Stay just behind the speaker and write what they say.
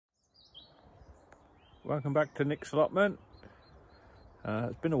Welcome back to Nick's Allotment.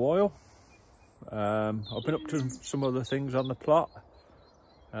 It's been a while. I've been up to some other things on the plot.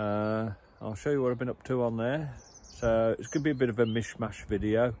 I'll show you what I've been up to on there. So it's going to be a bit of a mishmash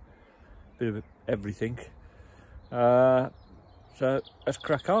video, bit of everything. So let's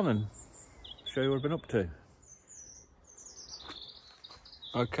crack on and show you what I've been up to.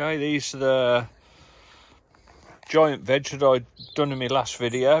 Okay, these are the giant veg that I'd done in my last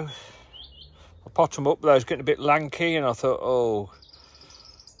video. I potted them up, they was getting a bit lanky and I thought, oh,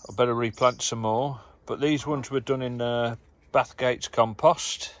 I better replant some more. But these ones were done in Bathgate's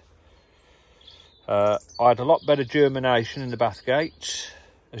compost. I had a lot better germination in the Bathgates,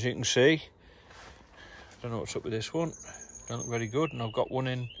 as you can see. I don't know what's up with this one. Don't look very good, and I've got one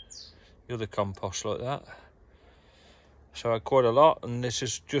in the other compost like that. So I had quite a lot, and this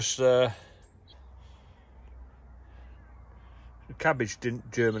is just the cabbage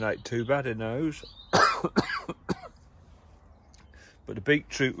didn't germinate too bad in those. But the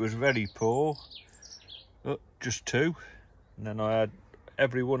beetroot was very poor. Oh, just two. And then I had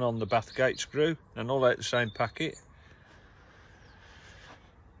every one on the Bathgates grew, and all out the same packet.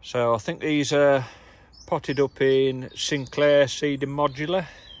 So I think these are potted up in Sinclair seeding modular.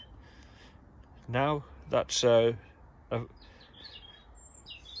 Now that's where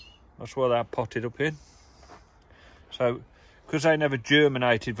they're potted up in. So because they never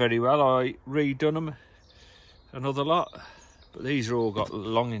germinated very well, I redone them another lot. But these are all got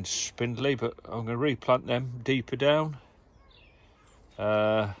long and spindly, but I'm going to replant them deeper down.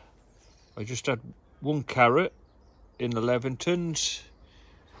 I just had one carrot in the Levingtons,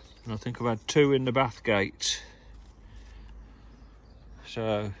 and I think I've had two in the Bathgate.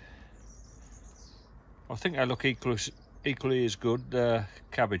 So I think they look equally as good, the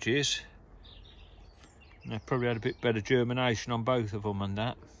cabbages. And they've probably had a bit better germination on both of them and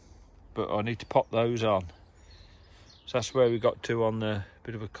that. But I need to pop those on. So that's where we got to on the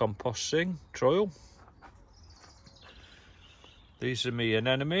bit of a compost thing, trial. These are me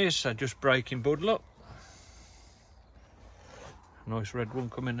anemones, they're just breaking bud, look. Nice red one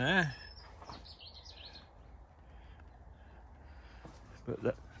coming there.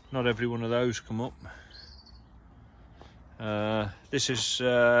 But not every one of those come up. This is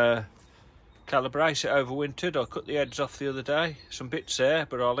calabrace, it overwintered. I cut the heads off the other day. Some bits there,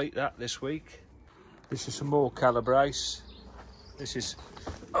 but I'll eat that this week. This is some more calabrace. This is,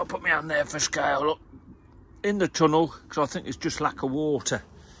 I'll put my hand there for scale, look. In the tunnel, because I think it's just lack of water.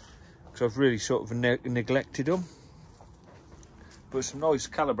 Because I've really sort of neglected them. But some nice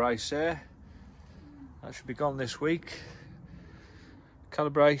calabrace there. That should be gone this week.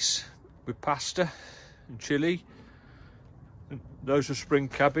 Calabrace with pasta and chilli. Those are spring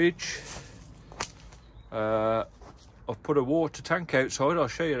cabbage. I've put a water tank outside, I'll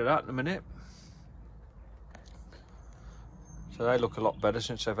show you that in a minute. So they look a lot better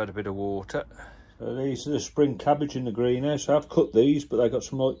since they've had a bit of water. So these are the spring cabbage in the greenhouse. I've cut these, but they've got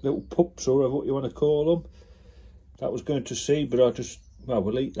some like little pups or what you want to call them. That was going to seed, but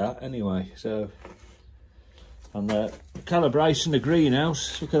we'll eat that anyway. So, and the calabrace in the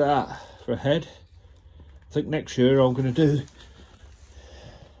greenhouse, look at that for a head. I think next year I'm going to do,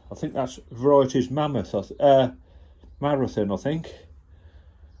 I think that's varieties marathon, I think.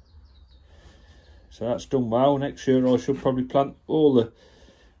 So that's done well. Next year I should probably plant all the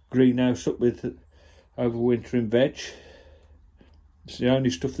greenhouse up with overwintering veg. It's the only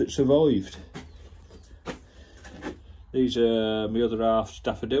stuff that survived. These are my other half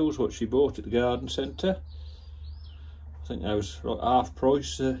daffodils, what she bought at the garden centre. I think those like half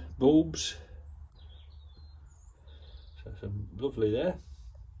price bulbs. So some lovely there.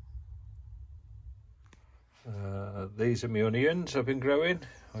 These are my onions I've been growing.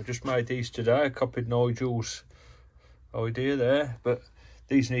 I just made these today. I copied Nigel's idea there, but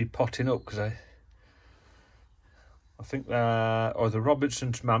these need potting up because I think they're either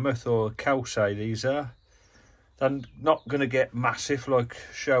Robertson's Mammoth or Kelsey. These are. They're not going to get massive like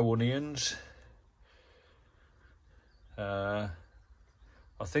show onions. I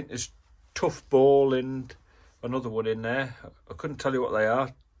think there's Tough Ball and another one in there. I couldn't tell you what they are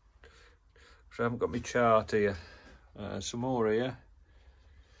because I haven't got my chart here. Some more here.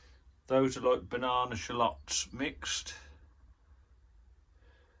 Those are like banana shallots mixed.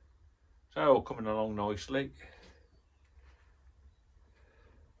 So all coming along nicely.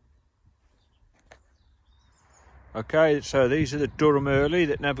 Okay, so these are the Durham early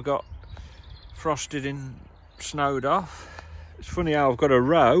that never got frosted and snowed off. It's funny how I've got a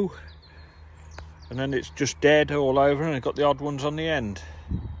row and then it's just dead all over, and I've got the odd ones on the end.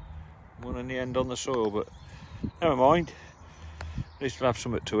 One on the end on the soil, but never mind. At least we'll have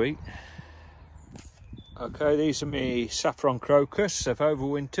something to eat. Okay, these are my saffron crocus. They've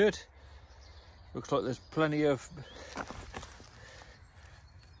overwintered. Looks like there's plenty of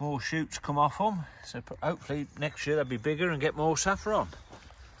more shoots come off them. So hopefully next year they'll be bigger and get more saffron.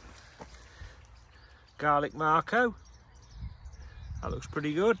 Garlic Marco. That looks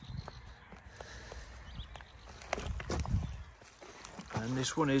pretty good. And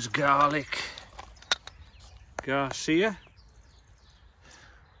this one is Garlic Garcia.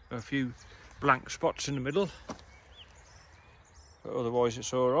 A few blank spots in the middle, but otherwise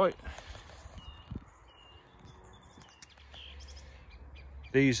it's all right.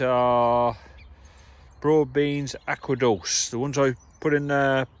 These are broad beans aquadulse, the ones I put in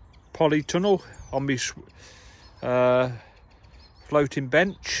the polytunnel on my floating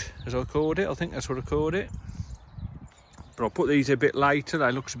bench, as I called it. I think that's what I called it. But I'll put these a bit later.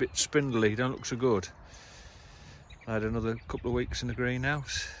 They look a bit spindly, don't look so good. I had another couple of weeks in the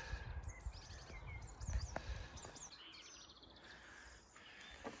greenhouse.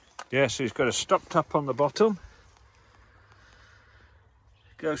 Yeah, so he's got a stop tap on the bottom.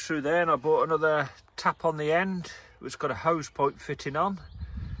 It goes through there, and I bought another tap on the end. It's got a hose pipe fitting on.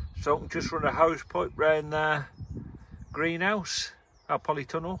 So I can just run a hose pipe round the greenhouse, our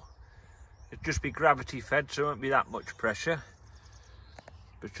polytunnel. It'd just be gravity fed, so it won't be that much pressure.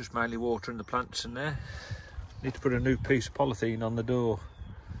 But it's just mainly watering the plants in there. Need to put a new piece of polythene on the door.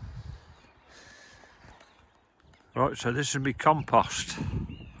 Right, so this is my compost.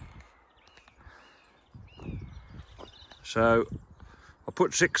 So I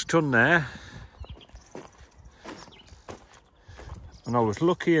put 6 tonne there, and I was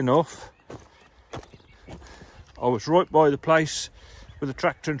lucky enough, I was right by the place with a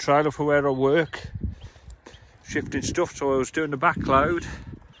tractor and trailer for where I work, shifting stuff, so I was doing the back load.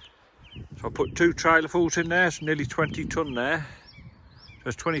 So I put 2 trailerfuls in there, it's nearly 20 tonne there, so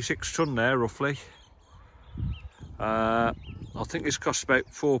it's 26 tonne there roughly. I think this costs about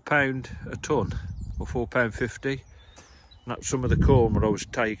 £4 a tonne, or £4.50. And that's some of the corn that I was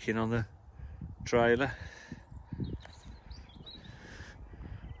taking on the trailer.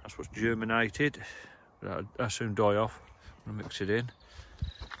 That's what's germinated. That'll soon die off when I mix it in.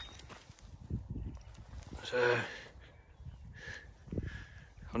 So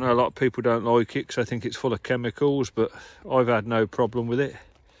I know a lot of people don't like it because I think it's full of chemicals, but I've had no problem with it.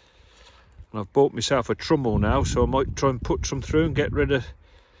 And I've bought myself a trummel now, so I might try and put some through and get rid of...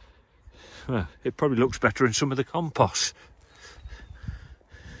 Well, it probably looks better in some of the compost.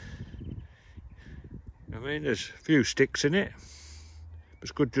 I mean, there's a few sticks in it.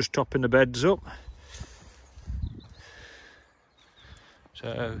 It's good just topping the beds up.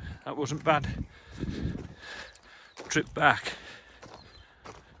 So that wasn't bad. Trip back.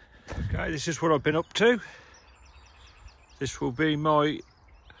 Okay, this is what I've been up to. This will be my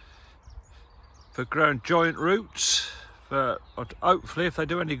for growing giant roots. For hopefully, if they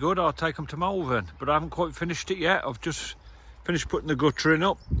do any good, I'll take them to Malvern. But I haven't quite finished it yet. I've just finished putting the guttering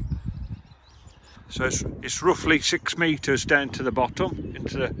up. So it's roughly 6 metres down to the bottom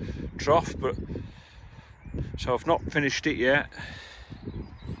into the trough, but so I've not finished it yet.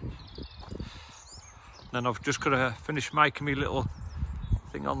 Then I've just got to finish making me little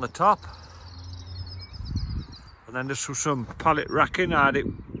thing on the top, and then there's some pallet racking.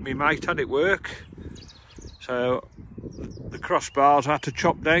 My mate had it work, so the crossbars I had to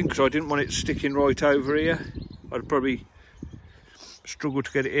chop down because I didn't want it sticking right over here. I'd probably struggle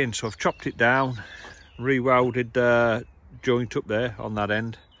to get it in, so I've chopped it down, re-welded the joint up there on that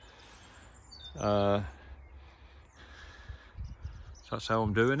end. So that's how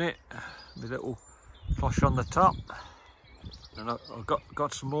I'm doing it. My little cloche on the top, and I've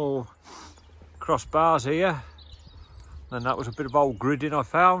got some more crossbars here. Then that was a bit of old gridding I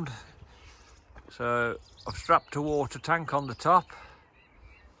found, so I've strapped a water tank on the top.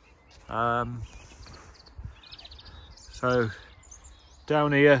 So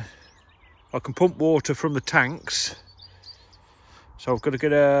down here I can pump water from the tanks, so I've got to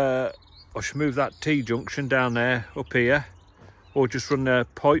get I should move that T-junction down there up here, or just run the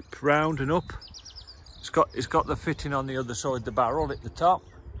pipe round and up. It's got the fitting on the other side of the barrel at the top,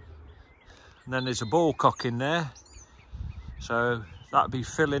 and then there's a ball cock in there, so that'll be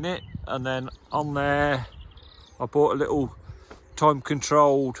filling it. And then on there I bought a little time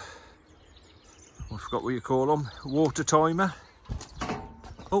controlled, I forgot what you call them, water timer.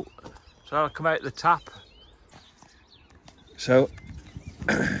 Oh, so I'll come out the tap. So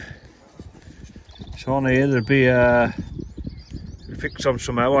on here there'll be a fix on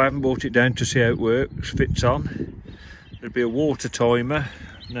somehow. I haven't brought it down to see how it works, fits on. There'll be a water timer,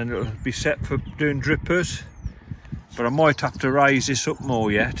 and then it'll be set for doing drippers. But I might have to raise this up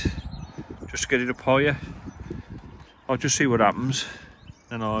more yet, just to get it up higher. I'll just see what happens,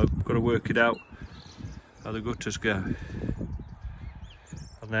 and I've got to work it out how the gutters go.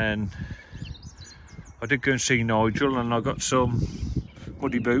 And then I did go and see Nigel, and I got some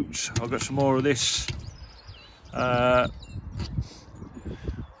muddy boots. I got some more of this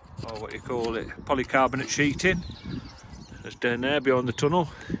what do you call it, polycarbonate sheeting that's down there behind the tunnel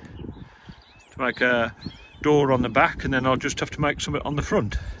to make a door on the back, and then I'll just have to make something on the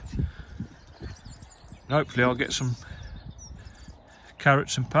front. And hopefully I'll get some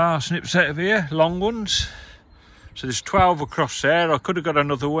carrots and parsnips out of here, long ones. So there's 12 across there. I could have got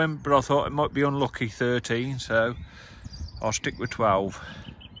another one, but I thought it might be unlucky, 13, so I'll stick with 12.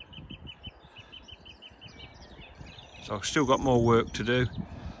 So I've still got more work to do.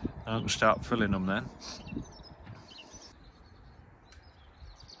 I can start filling them then.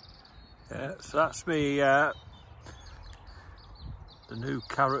 Yeah, so that's me, the new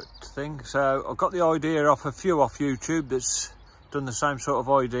carrot thing. So I've got the idea off a few off YouTube that's done the same sort of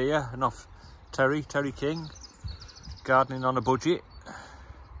idea, and off Terry King, gardening on a budget.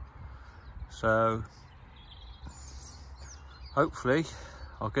 So hopefully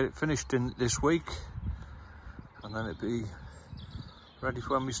I'll get it finished in this week, and then it'll be ready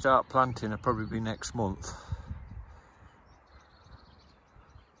for when we start planting. It'll probably be next month.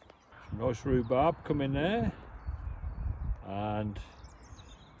 Some nice rhubarb coming there, and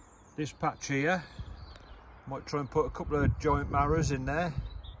this patch here, might try and put a couple of giant marrows in there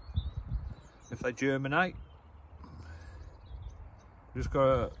if they germinate. Just got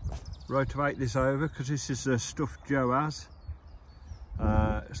to rotate this over because this is the stuff Joe has.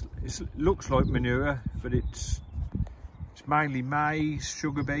 It looks like manure, but it's mainly maize,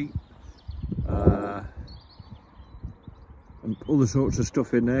 sugar beet, and other sorts of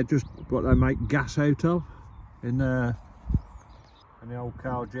stuff in there, just what they make gas out of in the old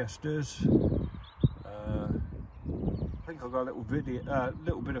cow jesters. I think I've got a little video,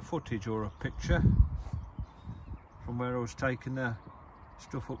 little bit of footage or a picture from where I was taking the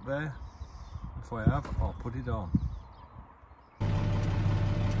stuff up there. If I have, I'll put it on.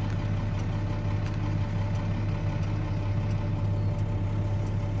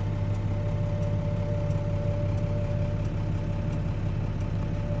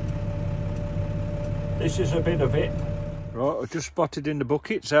 This is a bit of it. Right, I've just spotted in the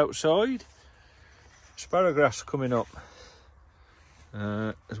buckets outside asparagus coming up.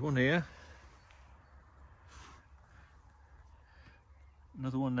 There's one here,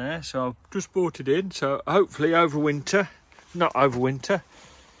 another one there. So I've just brought it in, so hopefully over winter, not over winter,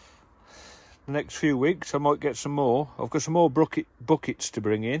 the next few weeks I might get some more. I've got some more buckets to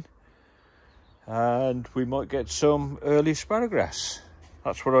bring in, and we might get some early asparagus.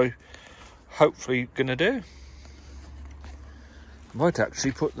 That's what I hopefully gonna do. I might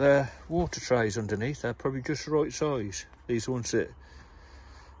actually put the water trays underneath. They're probably just the right size. These ones that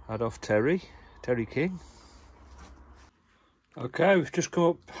I had off Terry King. Okay, we've just come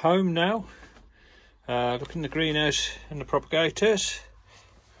up home now. Look in the greenhouse and the propagators.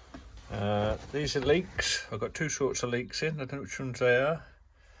 These are leeks. I've got two sorts of leeks in. I don't know which ones they are.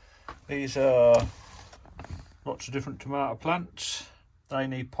 These are lots of different tomato plants. They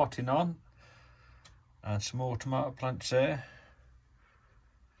need potting on. And some more tomato plants there.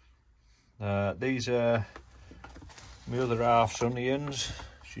 These are my other half's onions.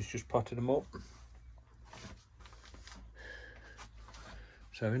 She's just potted them up.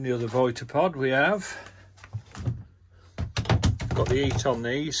 So in the other Vitapod we have got the heat on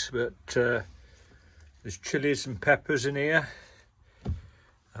these, but there's chilies and peppers in here.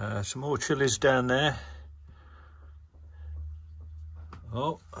 Some more chilies down there.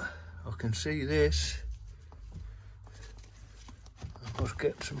 Oh, I can see this. I must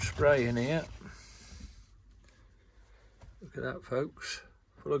get some spray in here. Look at that, folks.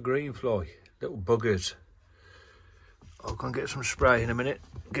 Full of green fly, little buggers. I'll go and get some spray in a minute.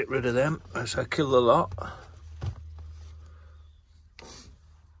 Get rid of them as I kill the lot.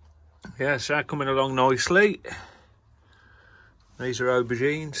 Yes, they're coming along nicely. These are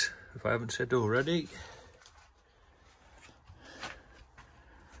aubergines, if I haven't said already.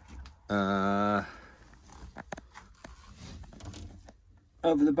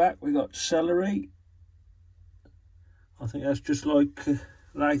 Over the back we got celery. I think that's just like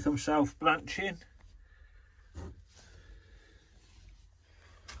Latham South blanching.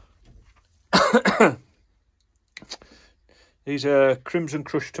 These are crimson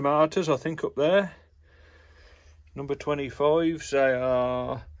crushed tomatoes, I think, up there. Number 25s, they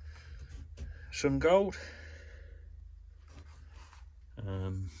are sun gold.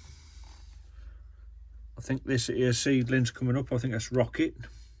 I think this here seedling's coming up. I think that's rocket.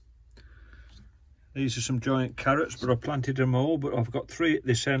 These are some giant carrots, but I planted them all, but I've got 3 at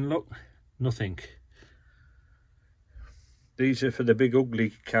this end, look, nothing. These are for the big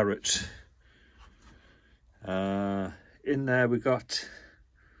ugly carrots. In there we got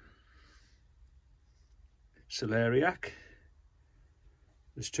celeriac.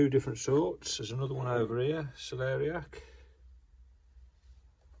 There's 2 different sorts. There's another one over here, celeriac.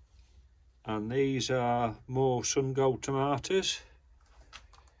 And these are more sun gold tomatoes.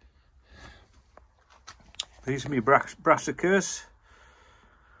 These are my brassicas.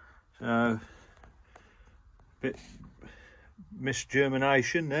 So, bit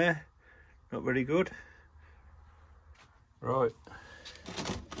misgermination there, not very good. Right.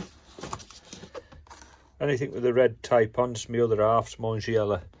 Anything with the red tape on, it's my other half, mine's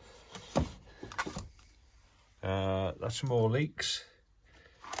yellow. That's some more leeks.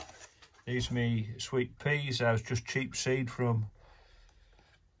 These are me sweet peas. That was just cheap seed from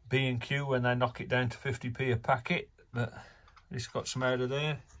B&Q when they knock it down to 50p a packet, but at least got some out of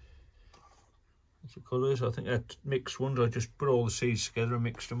there. What's the colours? I think they're mixed ones. I just put all the seeds together and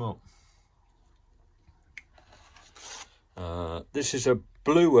mixed them up. This is a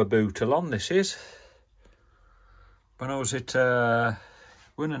blue Bootalon, this is. When I was at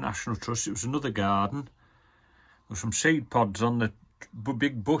Winner National Trust, it was another garden. There were some seed pods on the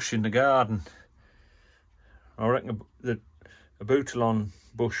big bush in the garden. I reckon the Bootalon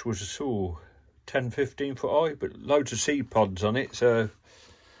bush was 10-15 foot high, but loads of seed pods on it, so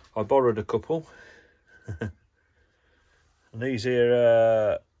I borrowed a couple. And these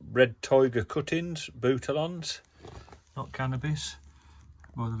here red tiger cuttings, Bootalons, not cannabis,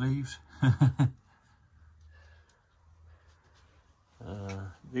 by the leaves.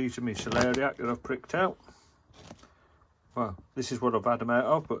 These are my celeriac that I've pricked out. Well, this is what I've had them out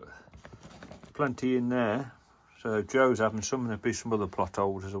of, but plenty in there. So Joe's having some, and there'll be some other plot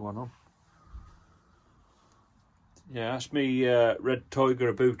holders I want on. Yeah, that's me red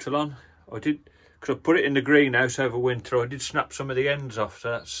tiger Bootalon. I did, because I put it in the greenhouse over winter, I did snap some of the ends off,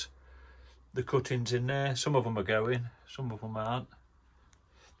 so that's the cuttings in there. Some of them are going, some of them aren't.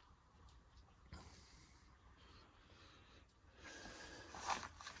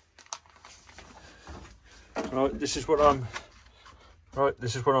 Right, this is what I'm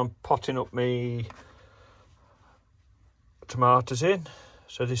potting up me tomatoes in.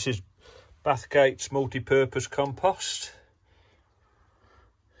 So this is Bathgate's multi-purpose compost.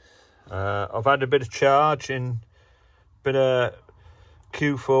 I've had a bit of charge in, a bit of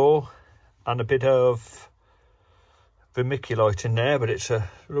Q4 and a bit of vermiculite in there, but it's a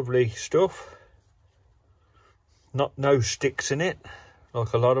lovely stuff. No sticks in it,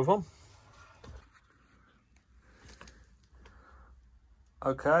 like a lot of them.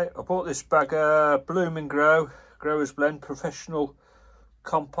 Okay, I bought this bag of Bloom and Grow Growers Blend Professional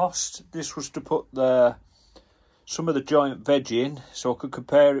Compost. This was to put some of the giant veg in, so I could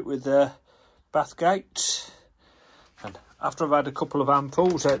compare it with Bathgate. And after I've had a couple of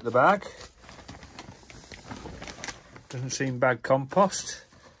handfuls out the bag, doesn't seem bad compost.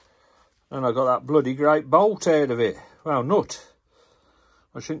 And I got that bloody great bolt out of it. Well, nut.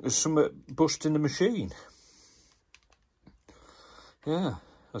 I think there's something bust in the machine. Yeah,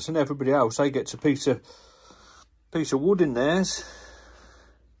 I've seen everybody else, they get a piece of wood in theirs.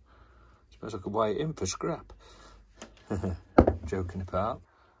 Suppose I could weigh it in for scrap. Joking apart.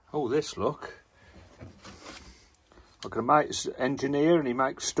 Oh, this, look. Look, a mate's engineer and he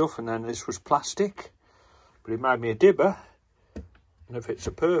makes stuff, and then this was plastic. But he made me a dibber, and if it's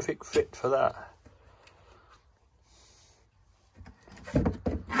a perfect fit for that.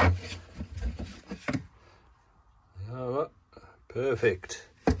 Oh, look. Perfect.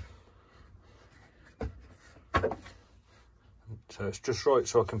 So it's just right,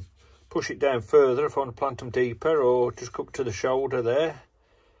 so I can push it down further if I want to plant them deeper, or just up to the shoulder there,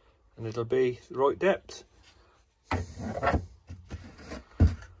 and it'll be the right depth.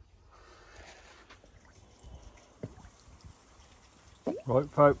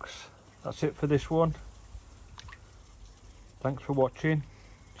 Right folks, that's it for this one. Thanks for watching,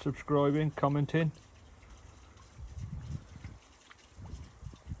 subscribing, commenting.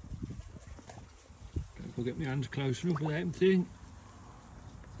 I'll get my hands close enough with everything.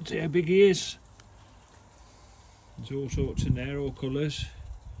 See how big he is. There's all sorts in there, all colours.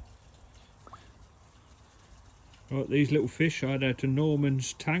 Right, these little fish I had out of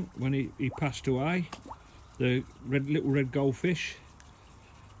Norman's tank when he passed away. The little red goldfish.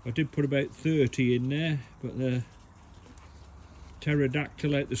 I did put about 30 in there, but the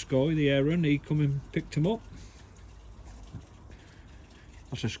pterodactyl out the sky, the heron, he come and picked them up.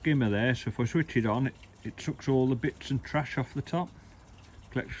 That's a skimmer there, so if I switch it on, it sucks all the bits and trash off the top,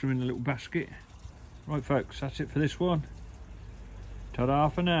 collects them in a little basket. Right folks, that's it for this one. Ta-da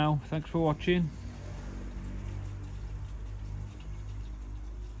for now. Thanks for watching.